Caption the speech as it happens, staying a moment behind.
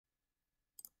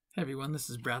Hey everyone, this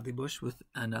is Bradley Bush with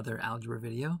another algebra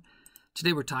video.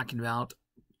 Today we're talking about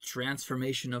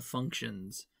transformation of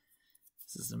functions.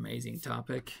 This is an amazing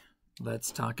topic.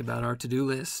 Let's talk about our to-do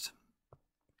list.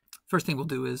 First thing we'll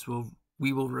do is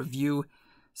we will review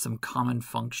some common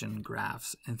function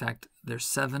graphs. In fact, there's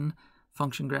 7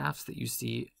 function graphs that you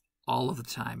see all of the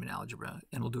time in algebra,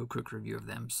 and we'll do a quick review of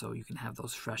them so you can have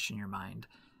those fresh in your mind,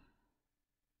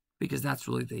 because that's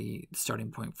really the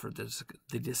starting point for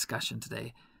the discussion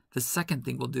today. The second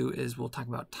thing we'll do is we'll talk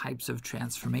about types of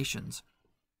transformations.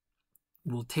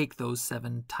 We'll take those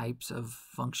 7 types of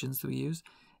functions that we use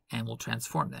and we'll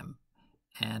transform them.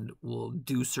 And we'll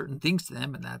do certain things to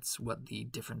them, and that's what the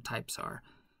different types are.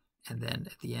 And then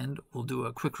at the end, we'll do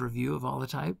a quick review of all the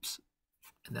types,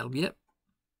 and that'll be it.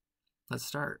 Let's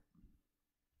start.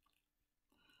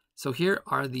 So here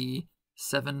are the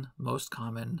 7 most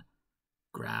common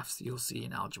graphs you'll see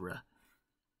in algebra.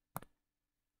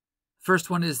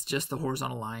 First one is just the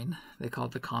horizontal line. They call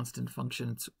it the constant function.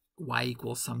 It's y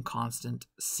equals some constant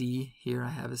c. Here I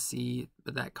have a c,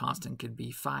 but that constant could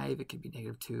be 5, it could be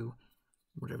 -2,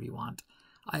 whatever you want.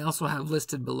 I also have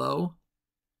listed below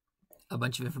a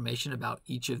bunch of information about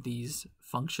each of these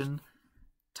function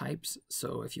types.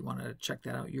 So if you want to check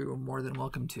that out, you're more than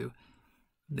welcome to.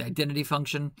 The identity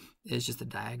function is just a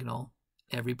diagonal.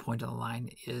 Every point on the line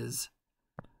is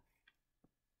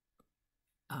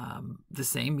the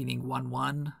same, meaning 1,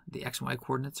 1. The x and y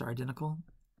coordinates are identical.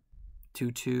 2,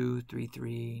 2, 3,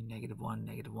 3, -1,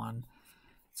 -1.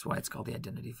 That's why it's called the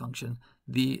identity function.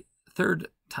 The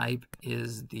third type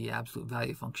is the absolute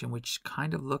value function, which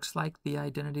kind of looks like the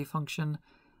identity function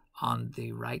on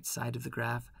the right side of the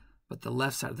graph, but the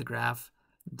left side of the graph,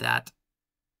 that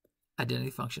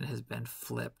identity function has been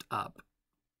flipped up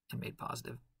and made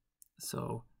positive.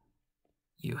 So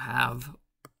you have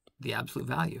the absolute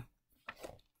value.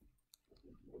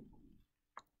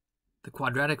 The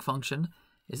quadratic function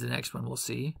is the next one we'll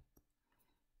see,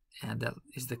 and that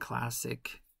is the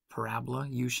classic parabola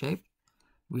U-shape.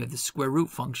 We have the square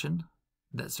root function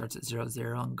that starts at 0,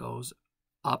 0 and goes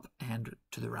up and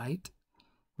to the right.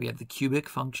 We have the cubic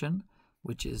function,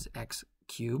 which is x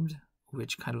cubed,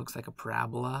 which kind of looks like a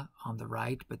parabola on the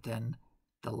right, but then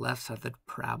the left side of the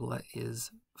parabola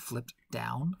is flipped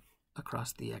down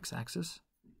across the x-axis.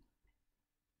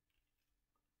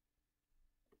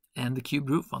 And the cube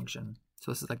root function.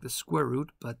 So this is like the square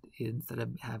root, but instead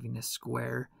of having a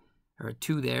square or a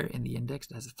 2 there in the index,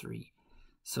 it has a 3.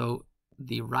 So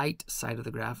the right side of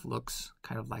the graph looks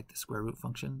kind of like the square root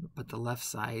function, but the left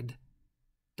side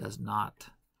does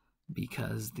not,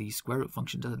 because the square root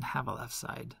function doesn't have a left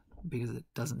side because it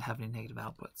doesn't have any negative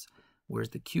outputs,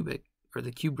 whereas the cubic or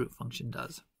the cube root function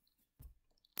does.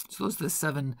 So those are the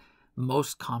 7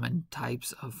 most common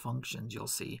types of functions you'll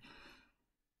see.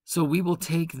 So we will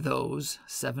take those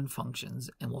 7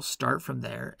 functions and we'll start from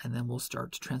there, and then we'll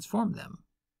start to transform them.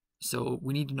 So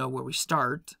we need to know where we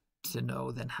start to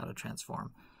know then how to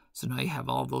transform. So now you have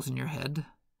all of those in your head.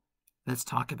 Let's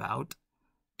talk about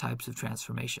types of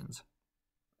transformations.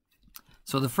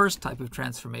 So the first type of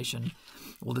transformation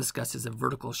we'll discuss is a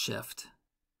vertical shift.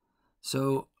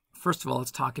 So first of all,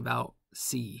 let's talk about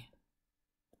c.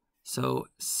 So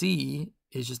c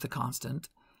is just a constant,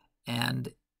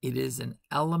 and it is an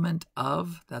element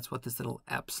of, that's what this little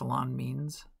epsilon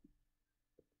means,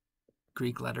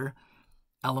 Greek letter,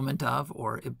 element of,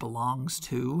 or it belongs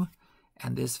to,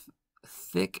 and this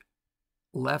thick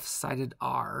left-sided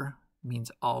R means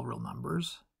all real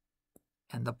numbers,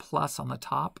 and the plus on the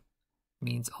top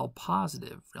means all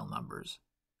positive real numbers.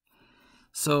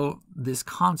 So this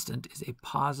constant is a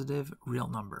positive real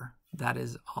number. That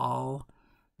is all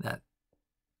that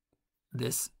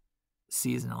this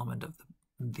C is an element of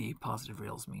the positive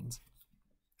reals means.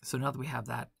 So now that we have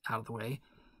that out of the way,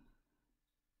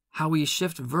 how we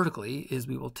shift vertically is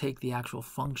we will take the actual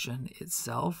function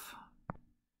itself,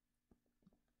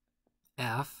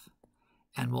 f,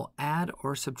 and we'll add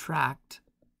or subtract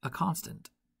a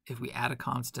constant. If we add a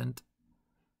constant,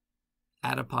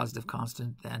 add a positive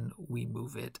constant, then we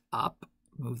move it up,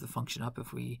 move the function up.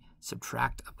 If we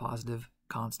subtract a positive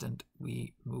constant,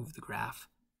 we move the graph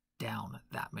down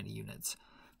that many units.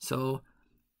 So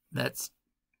let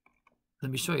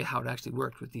me show you how it actually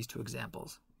worked with these 2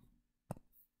 examples.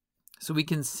 So we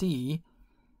can see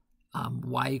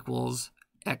y equals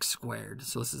x squared.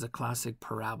 So this is a classic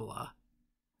parabola.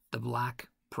 The black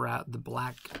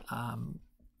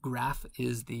graph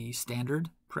is the standard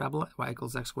parabola, y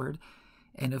equals x squared.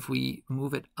 And if we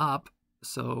move it up,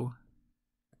 so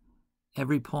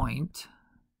every point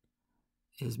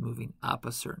is moving up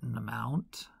a certain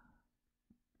amount.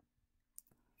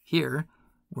 Here,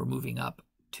 we're moving up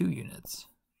 2 units.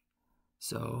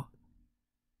 So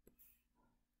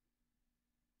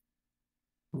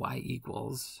y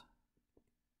equals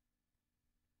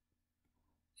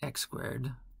x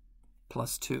squared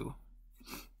plus 2.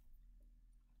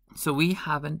 So we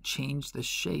haven't changed the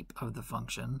shape of the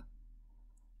function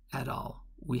at all.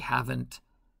 We haven't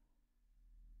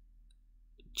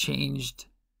changed,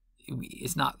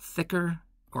 it's not thicker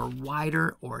or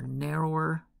wider or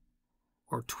narrower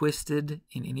or twisted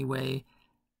in any way.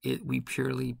 We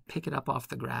purely pick it up off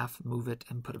the graph, move it,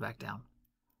 and put it back down.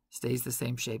 Stays the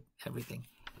same shape, everything.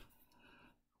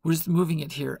 We're just moving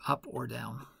it here up or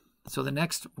down. So the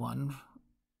next one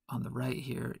on the right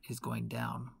here is going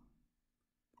down.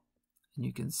 And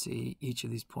you can see each of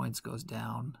these points goes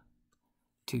down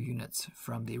 2 units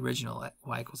from the original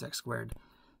y equals x squared.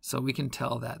 So we can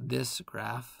tell that this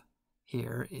graph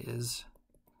here is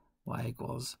y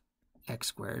equals x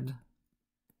squared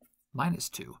minus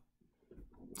 2.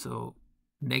 So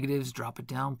negatives drop it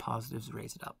down, positives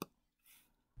raise it up.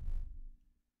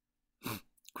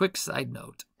 Quick side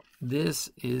note. This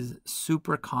is a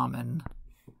super common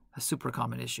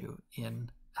issue in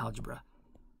algebra.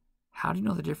 How do you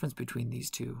know the difference between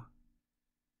these two?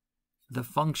 The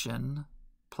function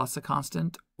plus a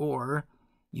constant, or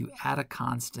you add a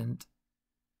constant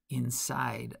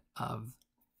inside of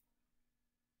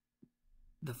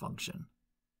the function.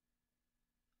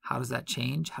 How does that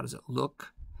change? How does it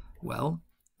look? Well,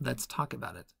 let's talk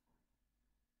about it.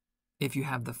 If you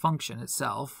have the function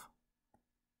itself,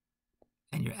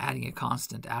 and you're adding a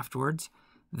constant afterwards,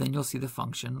 then you'll see the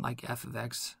function like f of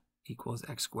x equals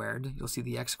x squared. You'll see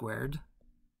the x squared,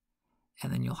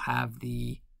 and then you'll have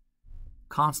the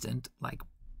constant, like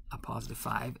a positive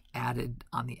 5, added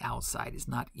on the outside. It's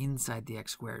not inside the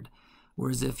x squared.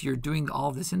 Whereas if you're doing all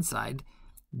of this inside,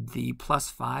 the plus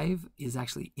 5 is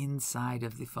actually inside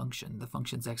of the function. The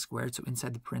function's x squared, so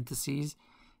inside the parentheses,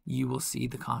 you will see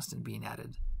the constant being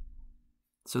added.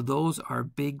 So those are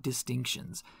big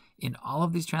distinctions. In all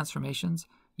of these transformations,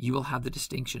 you will have the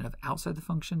distinction of outside the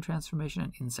function transformation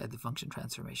and inside the function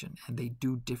transformation, and they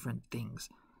do different things.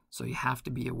 So you have to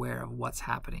be aware of what's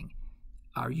happening.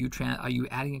 Are you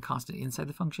adding a constant inside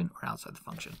the function or outside the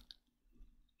function?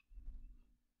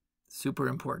 Super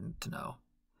important to know.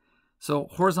 So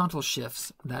horizontal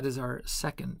shifts, that is our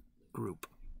second group.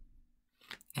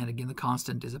 And again, the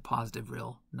constant is a positive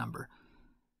real number.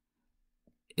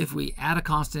 If we add a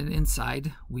constant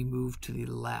inside, we move to the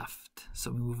left.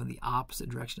 So we move in the opposite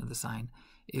direction of the sign.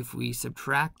 If we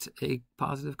subtract a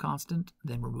positive constant,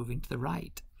 then we're moving to the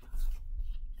right.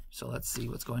 So let's see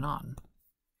what's going on.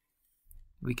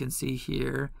 We can see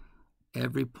here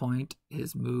every point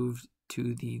is moved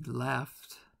to the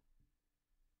left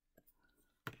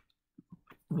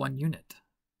 1 unit.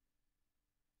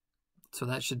 So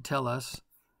that should tell us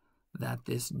that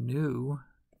this new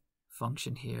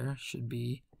function here should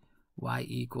be y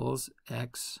equals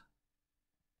x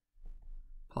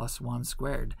plus 1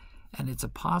 squared. And it's a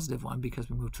positive one because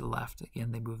we move to the left.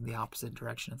 Again, they move in the opposite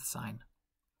direction of the sign.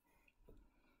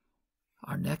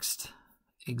 Our next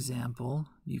example,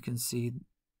 you can see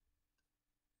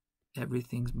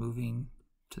everything's moving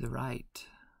to the right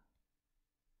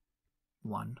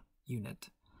 1 unit.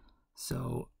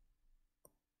 So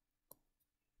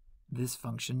this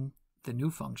function, the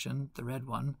new function, the red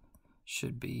one,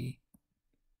 should be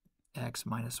x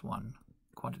minus 1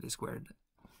 quantity squared.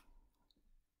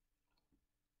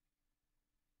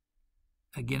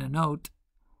 Again, a note,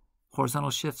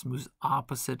 horizontal shifts moves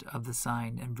opposite of the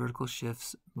sign, and vertical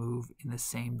shifts move in the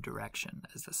same direction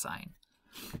as the sign.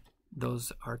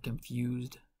 Those are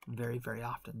confused very, very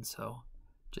often, so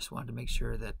just wanted to make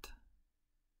sure that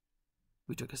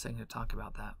we took a second to talk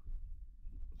about that.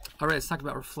 All right, let's talk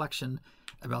about reflection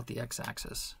about the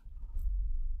x-axis.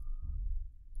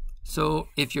 So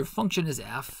if your function is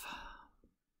f,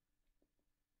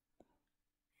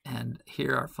 and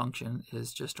here our function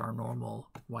is just our normal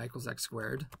y equals x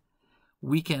squared,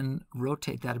 we can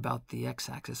rotate that about the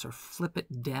x-axis or flip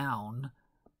it down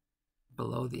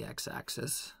below the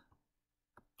x-axis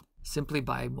simply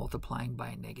by multiplying by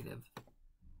a negative.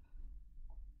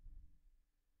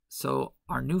 So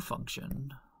our new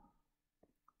function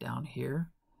down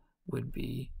here would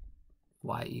be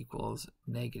y equals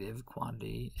negative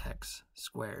quantity x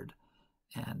squared.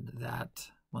 And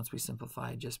that, once we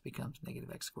simplify, just becomes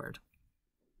negative x squared.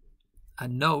 A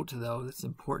note, though, that's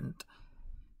important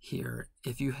here,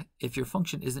 if your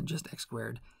function isn't just x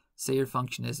squared, say your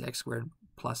function is x squared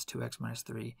plus 2x minus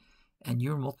 3, and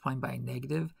you're multiplying by a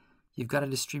negative, you've got to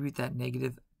distribute that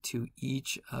negative to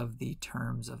each of the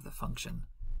terms of the function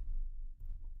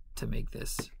to make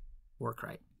this work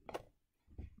right.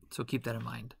 So keep that in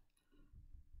mind.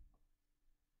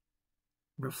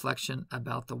 reflection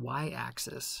about the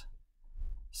y-axis.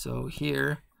 So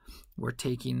here we're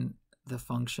taking the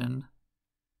function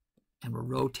and we're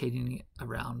rotating it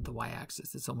around the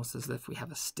y-axis. It's almost as if we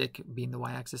have a stick being the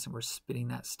y-axis and we're spinning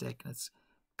that stick and it's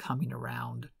coming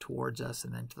around towards us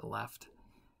and then to the left.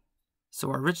 So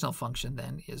our original function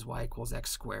then is y equals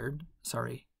x squared,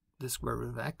 sorry, the square root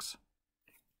of x.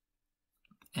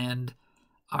 And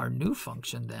our new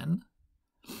function then,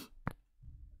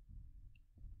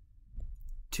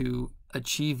 to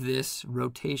achieve this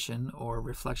rotation or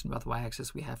reflection about the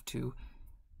y-axis, we have to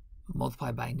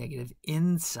multiply by negative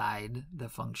inside the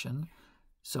function.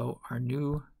 So our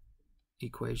new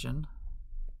equation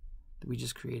that we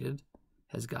just created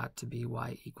has got to be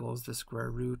y equals the square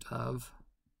root of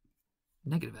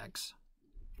negative x.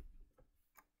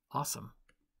 Awesome.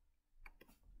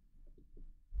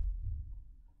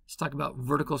 Let's talk about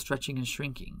vertical stretching and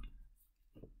shrinking.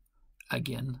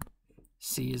 Again,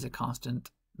 c is a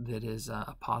constant that is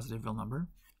a positive real number.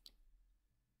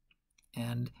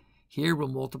 And here we're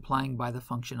multiplying by the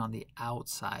function on the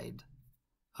outside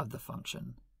of the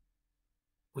function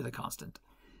with a constant.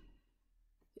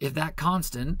 If that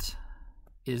constant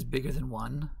is bigger than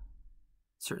 1,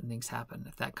 certain things happen.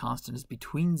 If that constant is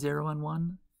between 0 and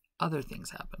 1, other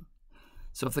things happen.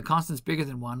 So if the constant is bigger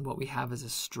than 1, what we have is a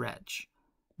stretch,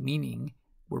 meaning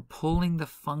we're pulling the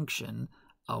function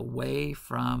away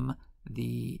from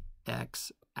the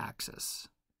x-axis.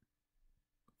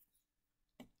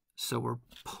 So we're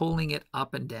pulling it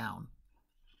up and down,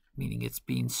 meaning it's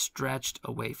being stretched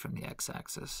away from the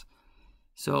x-axis.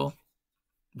 So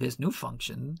this new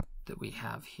function that we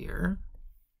have here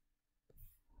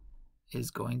is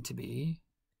going to be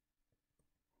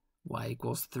y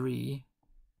equals 3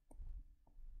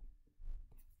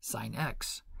 sine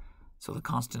x. So the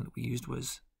constant we used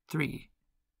was 3.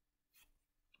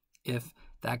 If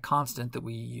that constant that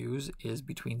we use is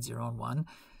between 0 and 1,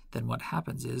 then what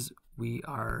happens is we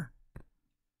are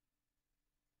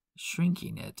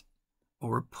shrinking it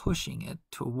or pushing it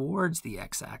towards the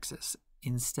x-axis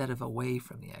instead of away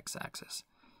from the x-axis.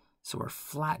 So we're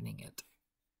flattening it.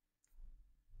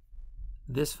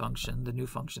 This function, the new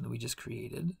function that we just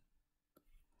created,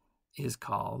 is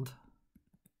called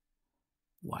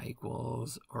y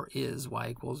equals, or is y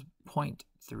equals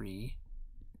 0.3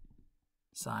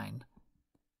 sine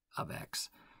of x.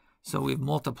 So we've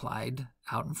multiplied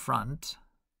out in front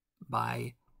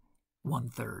by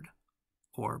 1/3,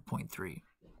 or 0.3.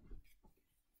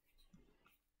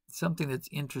 Something that's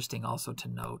interesting also to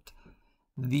note,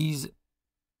 these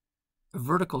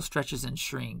vertical stretches and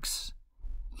shrinks,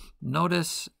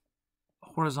 notice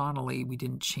horizontally we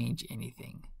didn't change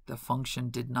anything. The function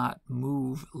did not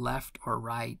move left or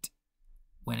right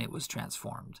when it was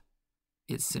transformed.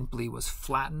 It simply was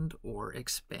flattened or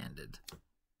expanded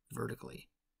vertically.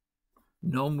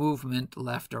 No movement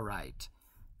left or right.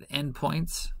 The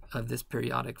endpoints of this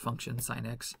periodic function sine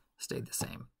x stayed the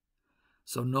same.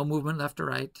 So no movement left or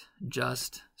right,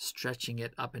 just stretching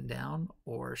it up and down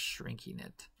or shrinking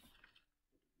it.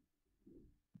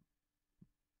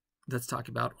 Let's talk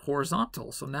about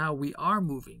horizontal. So now we are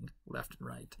moving left and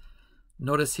right.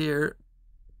 Notice here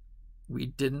we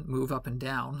didn't move up and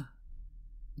down.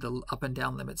 The up and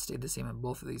down limit stayed the same in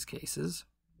both of these cases.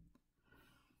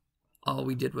 All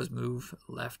we did was move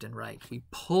left and right. We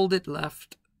pulled it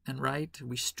left and right,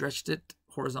 we stretched it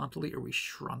horizontally, or we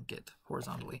shrunk it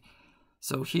horizontally.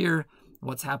 So here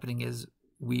what's happening is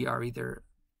we are either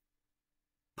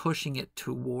pushing it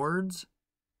towards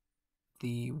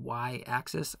the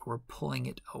y-axis or pulling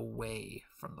it away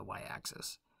from the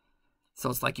y-axis.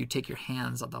 So it's like you take your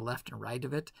hands on the left and right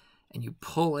of it and you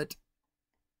pull it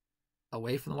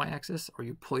away from the y-axis, or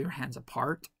you pull your hands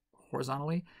apart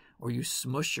horizontally, or you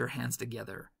smush your hands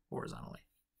together horizontally.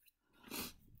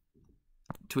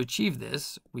 To achieve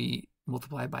this, we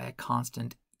multiply by a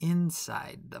constant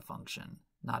inside the function,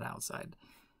 not outside.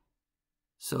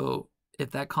 So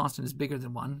if that constant is bigger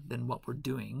than 1, then what we're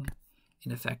doing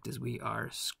in effect is we are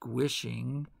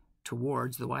squishing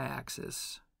towards the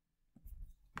y-axis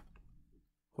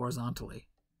horizontally.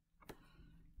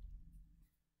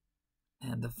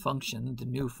 And the function, the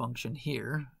new function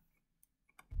here,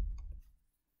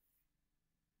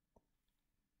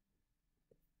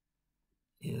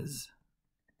 is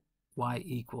y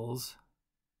equals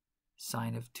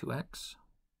sine of 2x.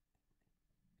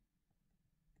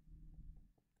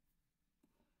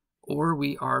 Or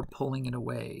we are pulling it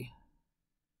away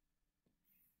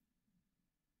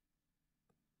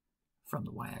from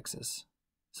the y-axis.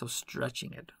 So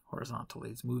stretching it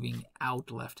horizontally. It's moving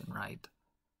out left and right.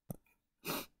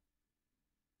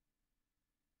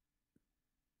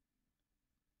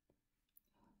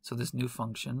 So this new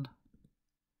function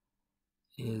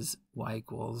is y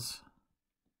equals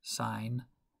sine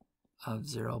of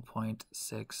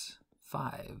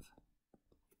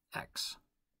 0.65x.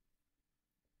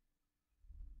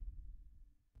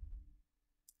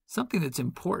 Something that's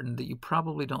important that you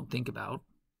probably don't think about,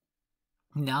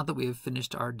 now that we have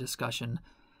finished our discussion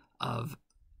of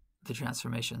the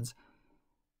transformations,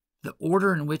 the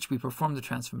order in which we perform the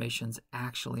transformations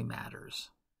actually matters.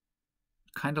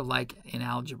 Kind of like in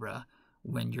algebra,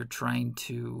 when you're trying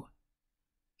to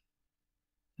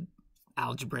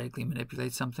algebraically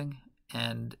manipulate something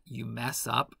and you mess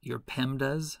up your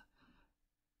PEMDAs,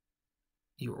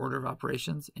 your order of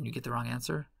operations, and you get the wrong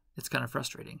answer, it's kind of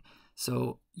frustrating.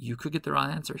 So you could get the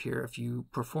wrong answer here if you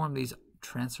perform these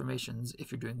transformations.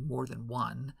 If you're doing more than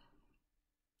one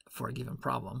for a given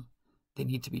problem, they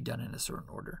need to be done in a certain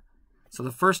order. So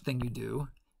the first thing you do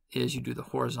is you do the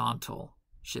horizontal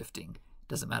shifting.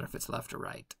 Doesn't matter if it's left or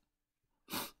right.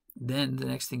 Then the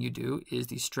next thing you do is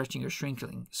the stretching or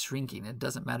shrinking. It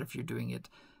doesn't matter if you're doing it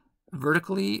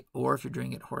vertically or if you're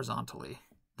doing it horizontally.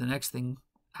 The next thing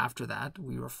after that,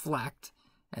 we reflect,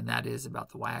 and that is about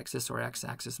the y-axis or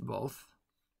x-axis both.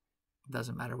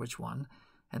 Doesn't matter which one.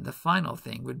 And the final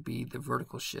thing would be the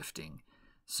vertical shifting.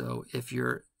 So if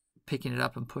you're picking it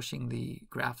up and pushing the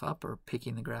graph up, or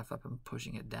picking the graph up and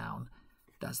pushing it down,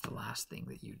 that's the last thing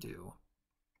that you do.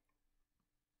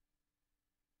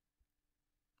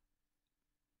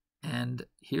 And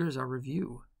here's our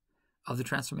review of the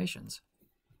transformations.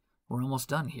 We're almost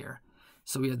done here.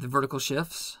 So we have the vertical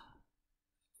shifts.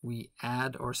 We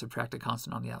add or subtract a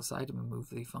constant on the outside and we move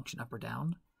the function up or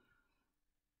down.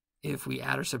 If we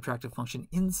add or subtract a function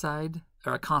inside,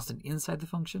 or a constant inside the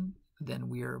function, then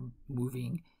we are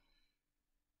moving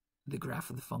the graph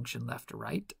of the function left or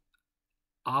right,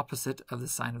 opposite of the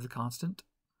sign of the constant.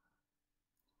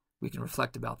 We can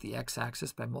reflect about the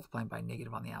x-axis by multiplying by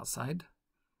negative on the outside.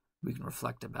 We can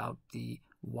reflect about the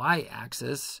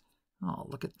y-axis. Oh,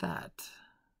 look at that.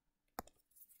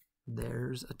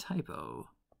 There's a typo.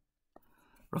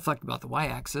 Reflect about the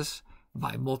y-axis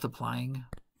by multiplying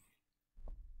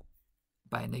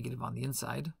by a negative on the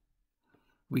inside.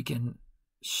 We can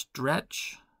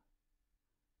stretch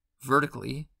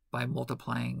vertically by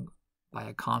multiplying by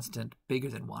a constant bigger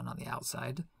than 1 on the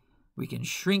outside. We can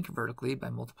shrink vertically by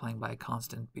multiplying by a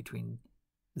constant between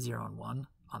 0 and 1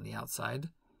 on the outside.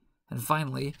 And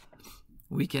finally,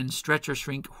 we can stretch or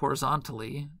shrink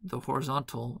horizontally. The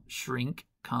horizontal shrink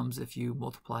comes if you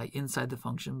multiply inside the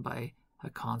function by a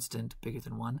constant bigger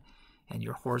than 1. And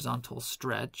your horizontal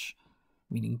stretch,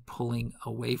 meaning pulling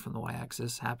away from the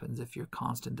y-axis, happens if your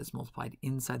constant that's multiplied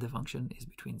inside the function is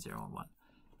between 0 and 1.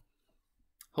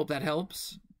 Hope that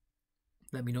helps.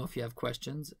 Let me know if you have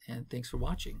questions, and thanks for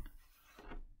watching.